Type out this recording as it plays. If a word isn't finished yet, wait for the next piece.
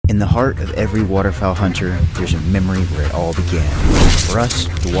In the heart of every waterfowl hunter, there's a memory where it all began. For us,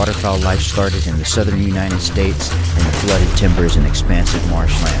 the waterfowl life started in the southern United States in the flooded timbers and expansive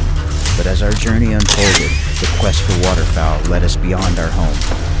marshland. But as our journey unfolded, the quest for waterfowl led us beyond our home.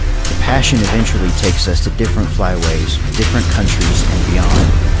 The passion eventually takes us to different flyways, different countries, and beyond.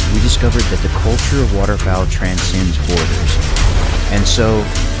 We discovered that the culture of waterfowl transcends borders. And so,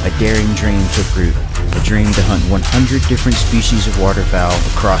 a daring dream took root, a dream to hunt 100 different species of waterfowl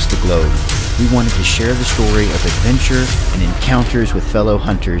across the globe. We wanted to share the story of adventure and encounters with fellow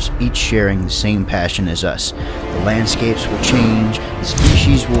hunters, each sharing the same passion as us. The landscapes will change, the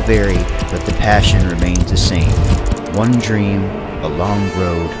species will vary, but the passion remains the same. One dream, a long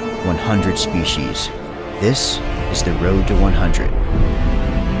road, 100 species. This is the road to 100.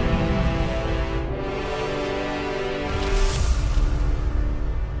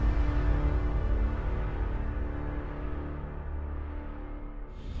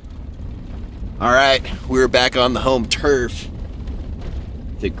 All right, we're back on the home turf,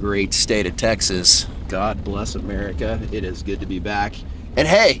 the great state of Texas. God bless America. It is good to be back. And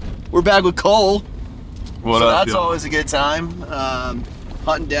hey, we're back with Cole. What up, that's always a good time.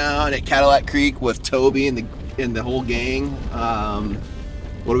 Hunting down at Cadillac Creek with Toby and the whole gang.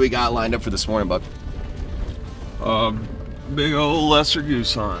 What do we got lined up for this morning, bud? Big old lesser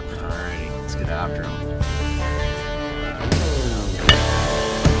goose hunt. All right, let's get after him.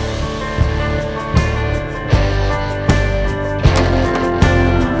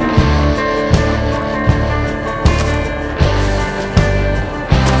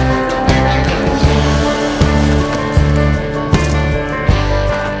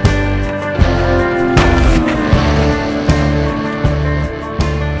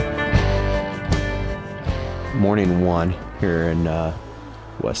 Morning one here in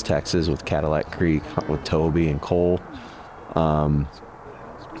West Texas with Cadillac Creek, with Toby and Cole. Got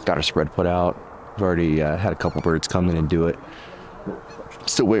our spread put out. We've already had a couple birds come in and do it.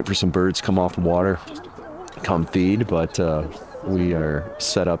 Still waiting for some birds to come off the water, come feed, but we are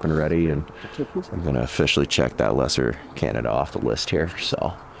set up and ready, and I'm gonna officially check that lesser Canada off the list here.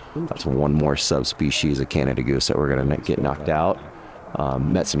 So that's one more subspecies of Canada goose that we're gonna get knocked out.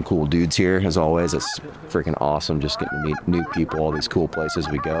 Met some cool dudes here, as always. It's freaking awesome just getting to meet new people, all these cool places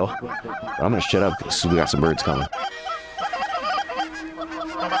we go. But I'm gonna shut up because we got some birds coming.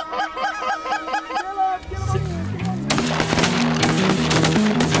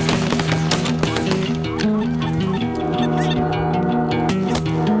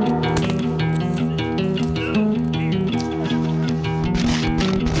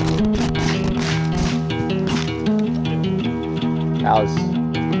 That was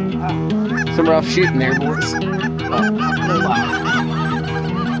some rough shooting there, boys.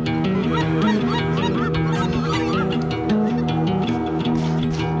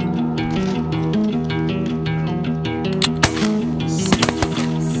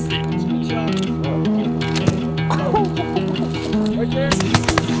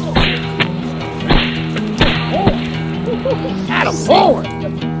 Adam forward!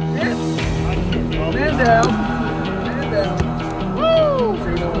 Man down!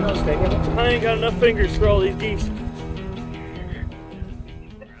 I ain't got enough fingers for all these geese.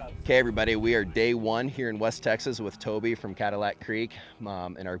 Okay, everybody, we are day one here in West Texas with Toby from Cadillac Creek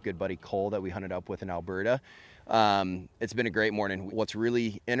and our good buddy Cole that we hunted up with in Alberta. It's been a great morning. What's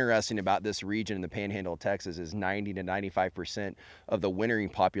really interesting about this region in the Panhandle of Texas is 90 to 95% of the wintering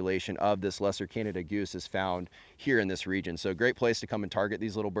population of this lesser Canada goose is found here in this region. So great place to come and target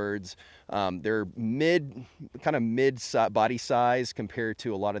these little birds. They're mid body size compared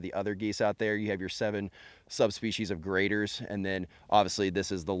to a lot of the other geese out there. You have your 7 subspecies of graders, and then obviously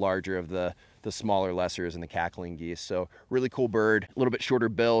this is the larger of the smaller lessers and the cackling geese. So really cool bird, a little bit shorter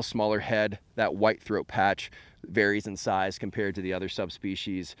bill, smaller head. That white throat patch varies in size compared to the other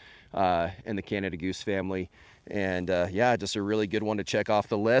subspecies in the Canada goose family. And yeah, just a really good one to check off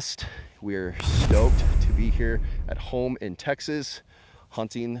the list. We're stoked to be here at home in Texas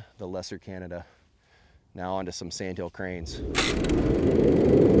hunting the lesser Canada. Now on to some Sandhill cranes. You're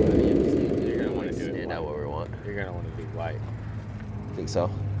gonna want to do it. Not what we want. You're gonna want to do white. Think so?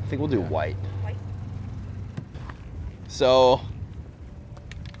 I think we'll do white. So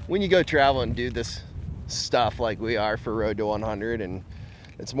when you go travel and do this stuff like we are for Road to 100, and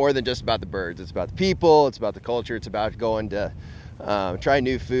it's more than just about the birds, it's about the people, it's about the culture, it's about going to try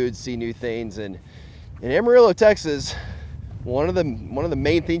new foods, see new things. And in Amarillo, Texas, one of the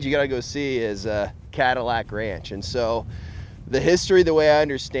main things you gotta go see is Cadillac Ranch. And so the history, the way I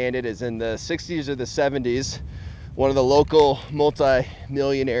understand it, is in the 60s or the 70s, one of the local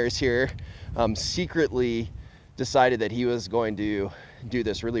multi-millionaires here secretly decided that he was going to do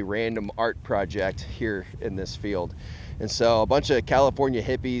this really random art project here in this field. And so a bunch of California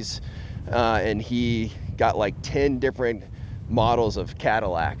hippies, and he got like 10 different models of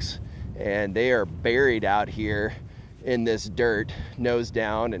Cadillacs, and they are buried out here in this dirt, nose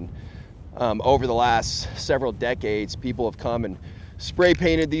down. And over the last several decades, people have come and spray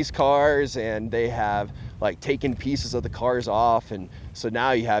painted these cars, and they have like taken pieces of the cars off, and so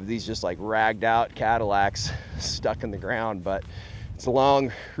now you have these just like ragged out Cadillacs stuck in the ground. But it's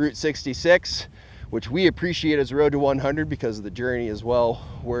along Route 66, which we appreciate as Road to 100 because the journey is well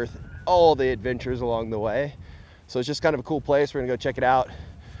worth all the adventures along the way. So it's just kind of a cool place. We're gonna go check it out,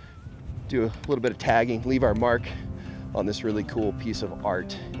 do a little bit of tagging, leave our mark on this really cool piece of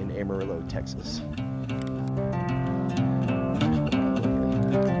art in Amarillo, Texas.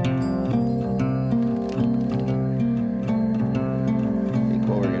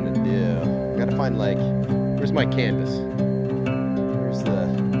 Find like, where's my canvas? Where's the,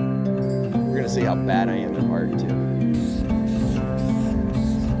 we're gonna see how bad I am at art too.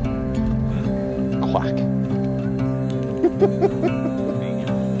 Quack.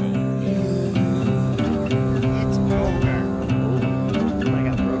 It's over. I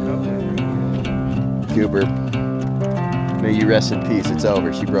got broke up with. Goober, may you rest in peace. It's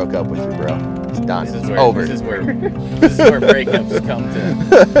over. She broke up with you, bro. It's done. This is where, over. This is where breakups come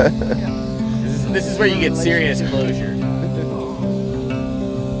to. This is where you get serious closure.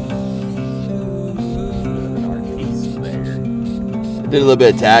 Did a little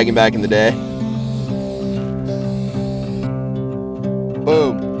bit of tagging back in the day.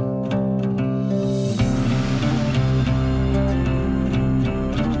 Boom.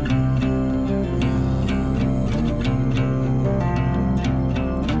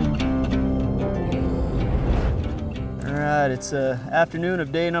 All right, it's afternoon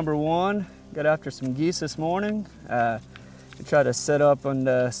of day number 1. Got after some geese this morning. We try to set up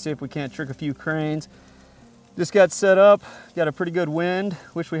and see if we can't trick a few cranes. Just got set up, got a pretty good wind.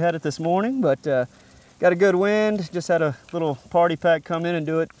 Wish we had it this morning, but got a good wind. Just had a little party pack come in and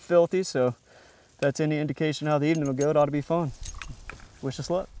do it filthy, so if that's any indication how the evening will go, it ought to be fun. Wish us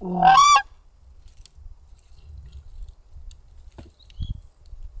luck.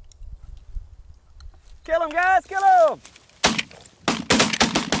 Kill him, guys, kill him!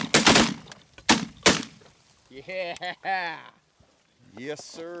 Yeah. Yes,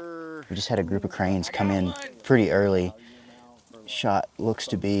 sir. We just had a group of cranes come in pretty early. Shot looks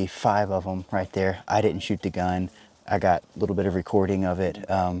to be 5 of them right there. I didn't shoot the gun. I got a little bit of recording of it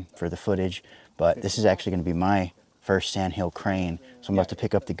for the footage, but this is actually going to be my first Sandhill Crane. So I'm about to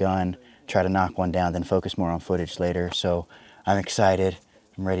pick up the gun, try to knock one down, then focus more on footage later. So I'm excited.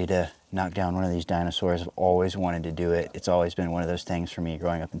 I'm ready to knock down one of these dinosaurs. I've always wanted to do it. It's always been one of those things for me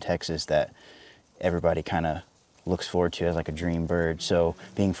growing up in Texas that everybody kind of looks forward to as like a dream bird. So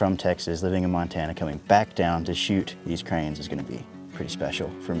being from Texas, living in Montana, coming back down to shoot these cranes is going to be pretty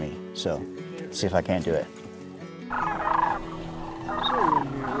special for me. So let's see if I can't do it.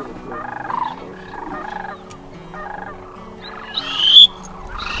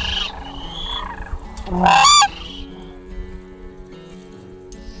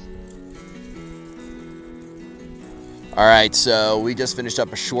 All right, so we just finished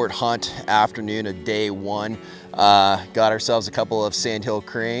up a short hunt afternoon of day 1. Got ourselves a couple of Sandhill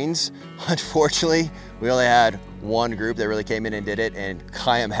cranes. Unfortunately, we only had one group that really came in and did it, and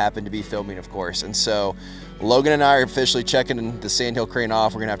Kayam happened to be filming, of course. And so Logan and I are officially checking the Sandhill crane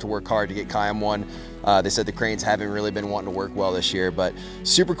off. We're gonna have to work hard to get Kayam one. They said the cranes haven't really been wanting to work well this year, but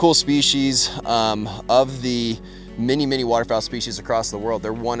super cool species. Of the many waterfowl species across the world,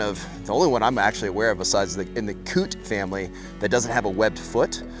 they're one of the only one I'm actually aware of besides in the coot family that doesn't have a webbed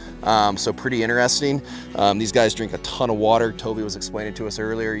foot. So pretty interesting. These guys drink a ton of water. Toby was explaining to us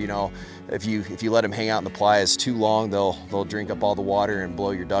earlier, you know, if you let them hang out in the plaias too long, they'll drink up all the water and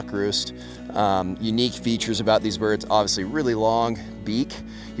blow your duck roost. Unique features about these birds, obviously really long beak.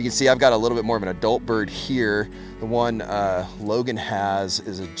 You can see I've got a little bit more of an adult bird here. The one Logan has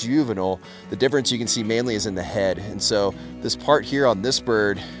is a juvenile. The difference you can see mainly is in the head. And so this part here on this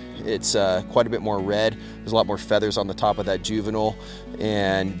bird, it's quite a bit more red. There's a lot more feathers on the top of that juvenile.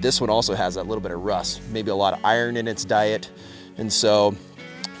 And this one also has that little bit of rust, maybe a lot of iron in its diet. And so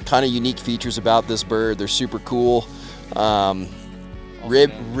kind of unique features about this bird. They're super cool. Ribeye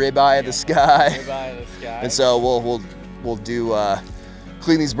of the sky. Ribeye of the sky. And so we'll do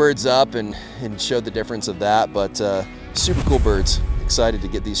clean these birds up and show the difference of that. But super cool birds. Excited to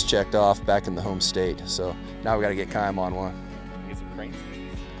get these checked off back in the home state. So now we got to get Kayam on one. Get some crane steaks.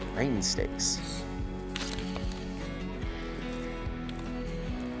 Crane steaks.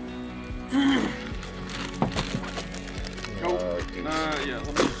 Nice. yeah.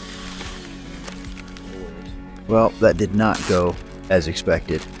 Well, that did not go as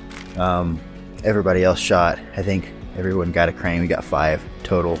expected. Everybody else shot. I think everyone got a crane. We got 5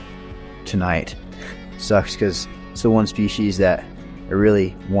 total tonight. Sucks because it's the one species that I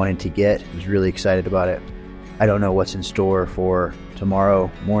really wanted to get. I was really excited about it. I don't know what's in store for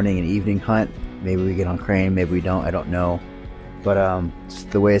tomorrow morning and evening hunt. Maybe we get on crane, maybe we don't, I don't know. But it's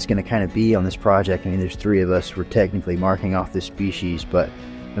the way it's going to kind of be on this project. I mean, there's 3 of us. We're technically marking off this species, but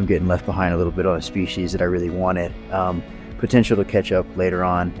I'm getting left behind a little bit on a species that I really wanted. Potential to catch up later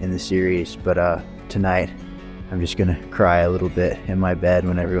on in the series, but tonight I'm just gonna cry a little bit in my bed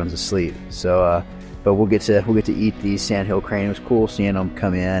when everyone's asleep. So, but we'll get to eat these Sandhill Crane. It was cool seeing them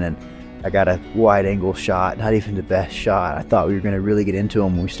come in, and I got a wide angle shot. Not even the best shot. I thought we were gonna really get into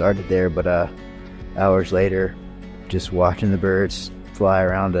them when we started there, but hours later, just watching the birds fly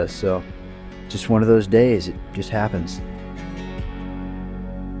around us. So, just one of those days. It just happens.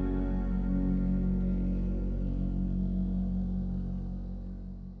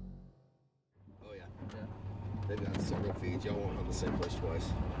 They've got several feeds. Y'all won't hunt the same place twice.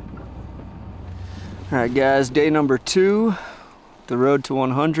 All right, guys, day number 2, the road to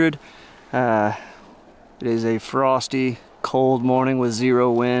 100. It is a frosty, cold morning with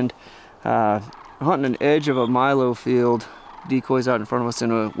 0 wind. Hunting an edge of a milo field. Decoys out in front of us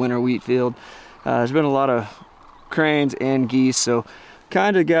in a winter wheat field. There's been a lot of cranes and geese, so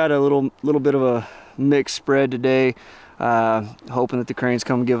kind of got a little bit of a mixed spread today. Hoping that the cranes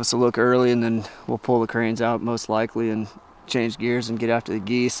come give us a look early, and then we'll pull the cranes out most likely and change gears and get after the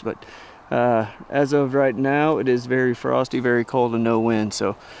geese. But as of right now, it is very frosty, very cold, and no wind.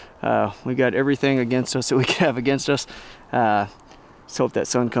 So we got everything against us that we can have against us. Let's hope that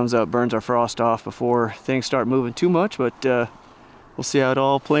sun comes up, burns our frost off before things start moving too much, but we'll see how it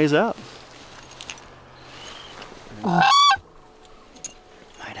all plays out. Might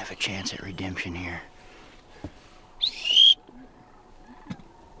have a chance at redemption here.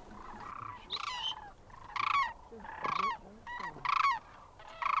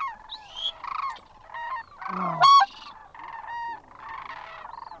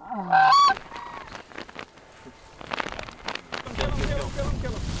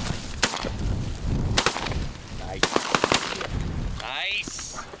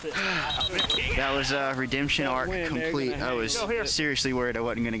 That was redemption arc complete. I was seriously worried I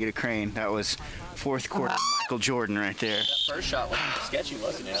wasn't going to get a crane. That was 4th quarter Michael Jordan right there. That first shot was sketchy,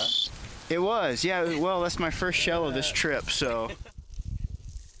 wasn't it? Huh? It was, yeah. Well, that's my first shell of this trip, so.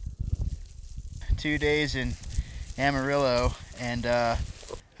 2 days in Amarillo, and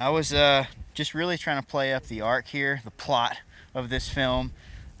I was just really trying to play up the arc here, the plot of this film.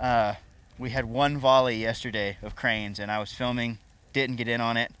 We had 1 volley yesterday of cranes, and I was filming, didn't get in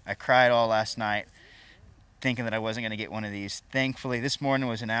on it. I cried all last night thinking that I wasn't going to get one of these. Thankfully, this morning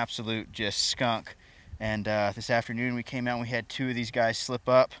was an absolute just skunk, and this afternoon we came out and we had 2 of these guys slip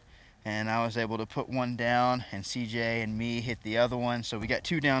up, and I was able to put 1 down, and CJ and me hit the other one, so we got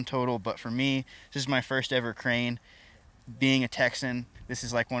 2 down total. But for me, this is my first ever crane. Being a Texan, this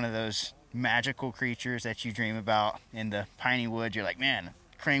is like one of those magical creatures that you dream about in the piney woods. You're like, man,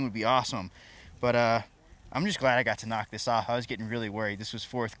 crane would be awesome. But I'm just glad I got to knock this off. I was getting really worried. This was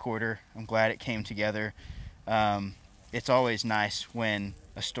 4th quarter. I'm glad it came together. It's always nice when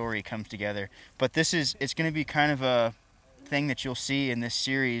a story comes together. But it's going to be kind of a thing that you'll see in this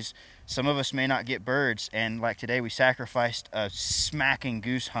series. Some of us may not get birds, and like today we sacrificed a smacking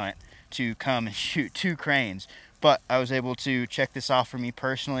goose hunt to come and shoot 2 cranes. But I was able to check this off for me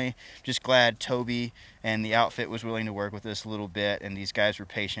personally. Just glad Toby and the outfit was willing to work with us a little bit, and these guys were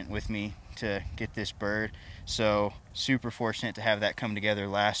patient with me to get this bird. So super fortunate to have that come together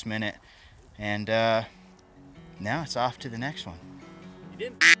last minute. And now it's off to the next one. You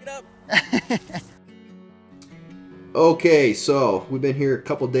didn't f*** it up. Okay, so we've been here a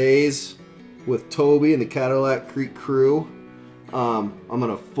couple days with Toby and the Cadillac Creek crew. I'm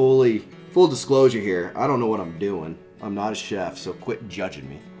gonna full disclosure here, I don't know what I'm doing. I'm not a chef, so quit judging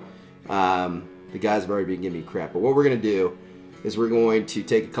me. The guys have already been giving me crap, but what we're gonna do is we're going to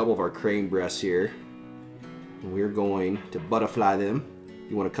take a couple of our crane breasts here, and we're going to butterfly them.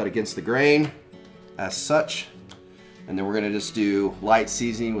 You wanna cut against the grain, as such, and then we're gonna just do light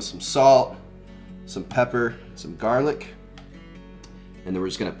seasoning with some salt, some pepper, some garlic, and then we're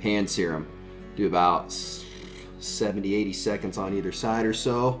just gonna pan sear them. Do about 70-80 seconds on either side or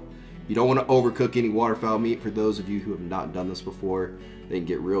so. You don't want to overcook any waterfowl meat. For those of you who have not done this before, they can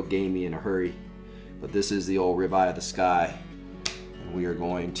get real gamey in a hurry. But this is the old ribeye of the sky, and we are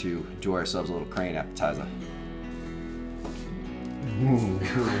going to enjoy ourselves a little crane appetizer.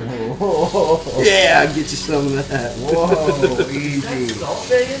 Yeah, get you some of that. Whoa, easy.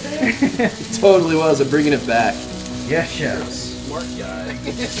 Totally was. I'm bringing it back. Yes, chef. Smart guy.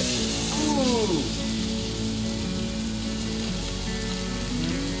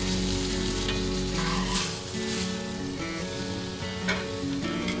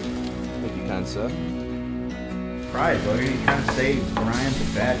 Thank you, kind sir. Right, so are you trying to say Brian's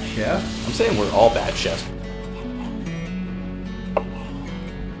a bad chef? I'm saying we're all bad chefs.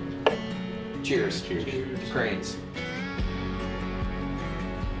 Cheers. Cheers. Cranes.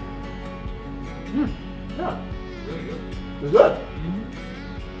 Yeah. Really good. It's good.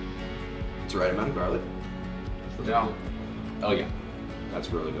 It's the right amount of garlic. Yeah. Oh yeah. That's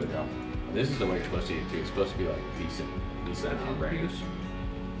really good, yeah. This is the way you're supposed to eat it too. It's supposed to be like decent outrageous.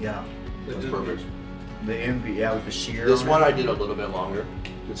 Yeah. That's perfect. The envy, yeah, with the shear. This on one it. I did a little bit longer.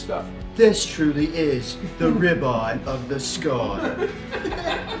 Good stuff. This truly is the ribeye of the sky.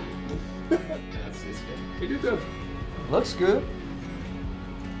 That's good. You do good. Looks good.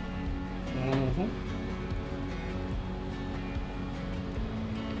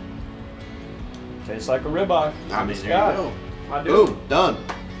 Tastes like a ribeye. I mean, It's there got you it. go. I do. Boom, done.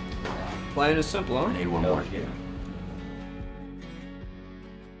 Plain and simple, huh? Need one more. Yeah.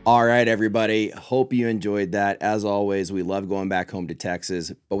 All right, everybody. Hope you enjoyed that. As always, we love going back home to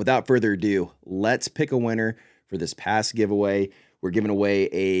Texas. But without further ado, let's pick a winner for this past giveaway. We're giving away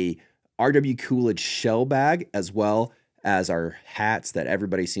a RW Coolidge shell bag as well as our hats that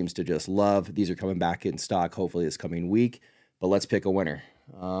everybody seems to just love. These are coming back in stock hopefully this coming week. But let's pick a winner.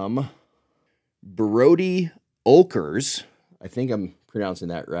 Brody Olkers. I think I'm pronouncing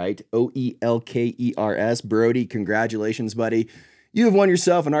that right. Oelkers. Brody, congratulations, buddy. You have won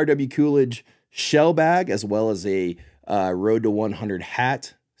yourself an RW Coolidge shell bag as well as a Road to 100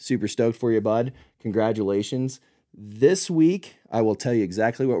 hat. Super stoked for you, bud. Congratulations. This week, I will tell you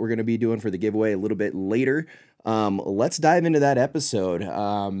exactly what we're going to be doing for the giveaway a little bit later. Let's dive into that episode.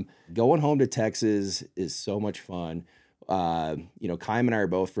 Going home to Texas is so much fun. You know, Kyle and I are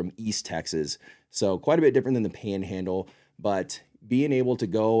both from East Texas, so quite a bit different than the Panhandle, but being able to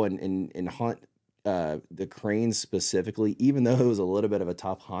go and hunt the cranes specifically, even though it was a little bit of a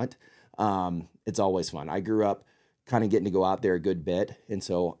tough hunt, it's always fun. I grew up kind of getting to go out there a good bit, and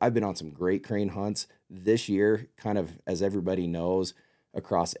so I've been on some great crane hunts this year. Kind of, as everybody knows,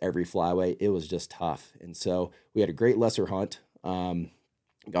 across every flyway, it was just tough, and so we had a great lesser hunt. Got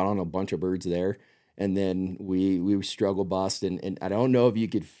on a bunch of birds there, and then we struggle bust, and I don't know if you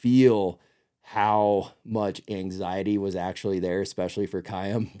could feel how much anxiety was actually there, especially for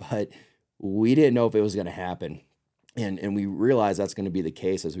Kyle, but we didn't know if it was going to happen. And we realize that's going to be the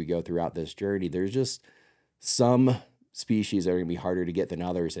case as we go throughout this journey. There's just some species that are going to be harder to get than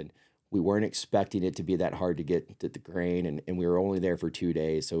others. And we weren't expecting it to be that hard to get to the crane. And we were only there for 2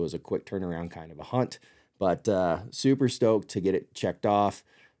 days. So it was a quick turnaround kind of a hunt, but super stoked to get it checked off.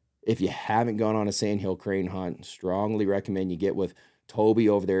 If you haven't gone on a Sandhill Crane hunt, strongly recommend you get with Toby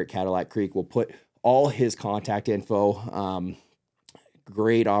over there at Cadillac Creek. We'll put all his contact info.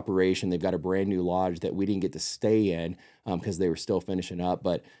 Great operation. They've got a brand new lodge that we didn't get to stay in because they were still finishing up,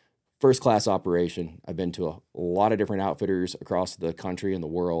 but first class operation. I've been to a lot of different outfitters across the country and the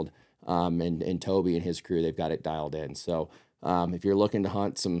world, and Toby and his crew, they've got it dialed in. So if you're looking to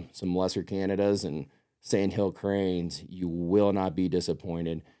hunt some lesser Canadas and Sandhill Cranes, you will not be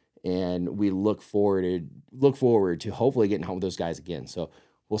disappointed. And we look forward to hopefully getting home with those guys again. So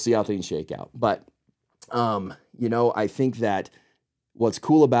we'll see how things shake out. But you know, I think that what's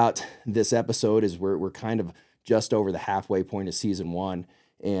cool about this episode is we're kind of just over the halfway point of season 1,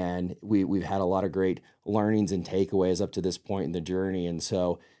 and we've had a lot of great learnings and takeaways up to this point in the journey. And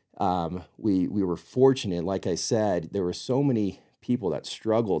so we were fortunate. Like I said, there were so many people that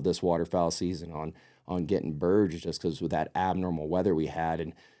struggled this waterfowl season on getting birds just because with that abnormal weather we had,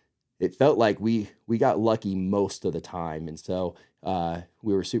 and it felt like we got lucky most of the time. And so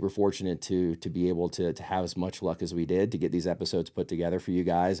we were super fortunate to be able to have as much luck as we did to get these episodes put together for you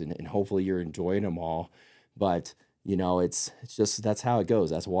guys, and hopefully you're enjoying them all. But you know, it's just, that's how it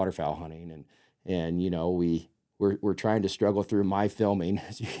goes. That's waterfowl hunting, and you know, we're trying to struggle through my filming.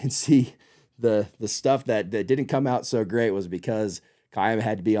 As you can see, the stuff that didn't come out so great was because Kyle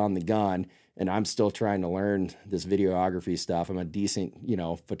had to be on the gun, and I'm still trying to learn this videography stuff. I'm a decent, you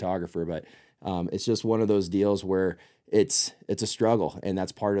know, photographer, but it's just one of those deals where it's a struggle, and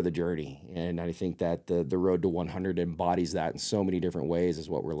that's part of the journey. And I think that the road to 100 embodies that in so many different ways. Is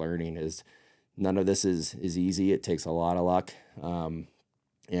what we're learning is none of this is easy. It takes a lot of luck.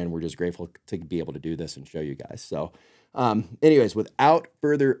 And we're just grateful to be able to do this and show you guys. So anyways, without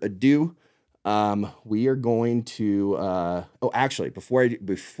further ado, We are going to, oh, actually,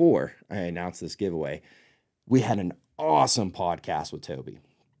 before I announce this giveaway, we had an awesome podcast with Toby.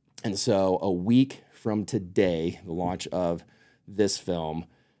 And so a week from today, the launch of this film,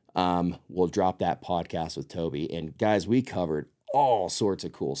 we'll drop that podcast with Toby. And guys, we covered all sorts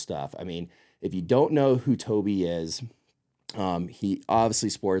of cool stuff. I mean, if you don't know who Toby is, he obviously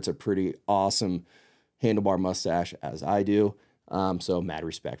sports a pretty awesome handlebar mustache, as I do. So mad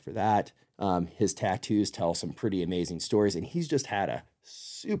respect for that. His tattoos tell some pretty amazing stories, and he's just had a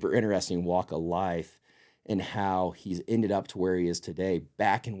super interesting walk of life and how he's ended up to where he is today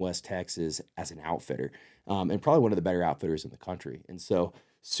back in West Texas as an outfitter, and probably one of the better outfitters in the country. And so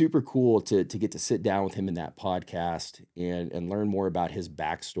super cool to get to sit down with him in that podcast and learn more about his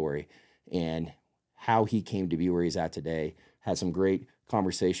backstory and how he came to be where he's at today. Had some great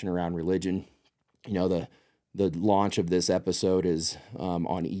conversation around religion. You know, the launch of this episode is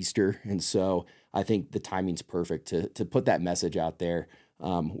on Easter. And so I think the timing's perfect to put that message out there.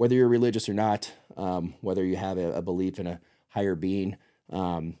 Whether you're religious or not, whether you have a belief in a higher being,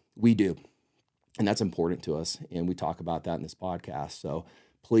 we do. And that's important to us. And we talk about that in this podcast. So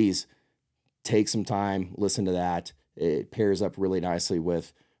please take some time, listen to that. It pairs up really nicely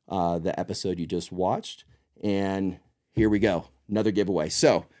with the episode you just watched. And here we go, another giveaway.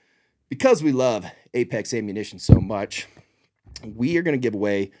 So because we love Apex Ammunition so much, we are going to give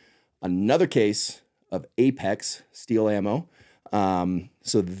away another case of Apex steel ammo.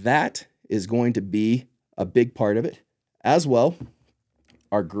 So that is going to be a big part of it as well.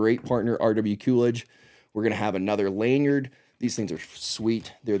 Our great partner, RW Coolidge, we're going to have another lanyard. These things are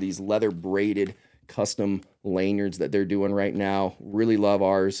sweet. They're these leather braided custom lanyards that they're doing right now. Really love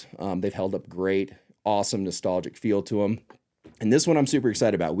ours. They've held up great. Awesome nostalgic feel to them. And this one I'm super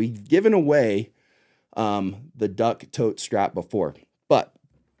excited about. We've given away the duck tote strap before, but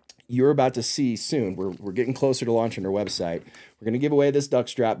you're about to see soon. We're getting closer to launching our website. We're going to give away this duck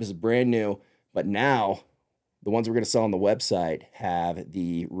strap. This is brand new, but now the ones we're going to sell on the website have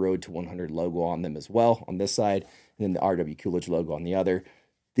the Road to 100 logo on them as well on this side, and then the RW Coolidge logo on the other.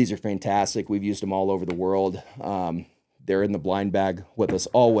 These are fantastic. We've used them all over the world. They're in the blind bag with us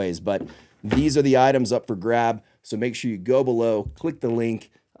always, but these are the items up for grab. So make sure you go below, click the link,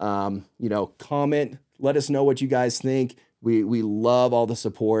 comment, let us know what you guys think. We love all the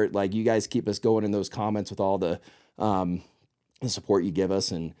support. Like, you guys keep us going in those comments with all the support you give us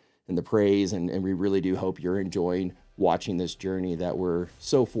and the praise. And we really do hope you're enjoying watching this journey that we're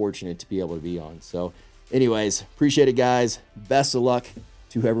so fortunate to be able to be on. So anyways, appreciate it, guys. Best of luck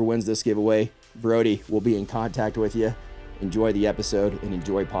to whoever wins this giveaway. Brody will be in contact with you. Enjoy the episode and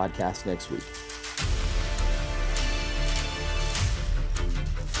enjoy podcast next week.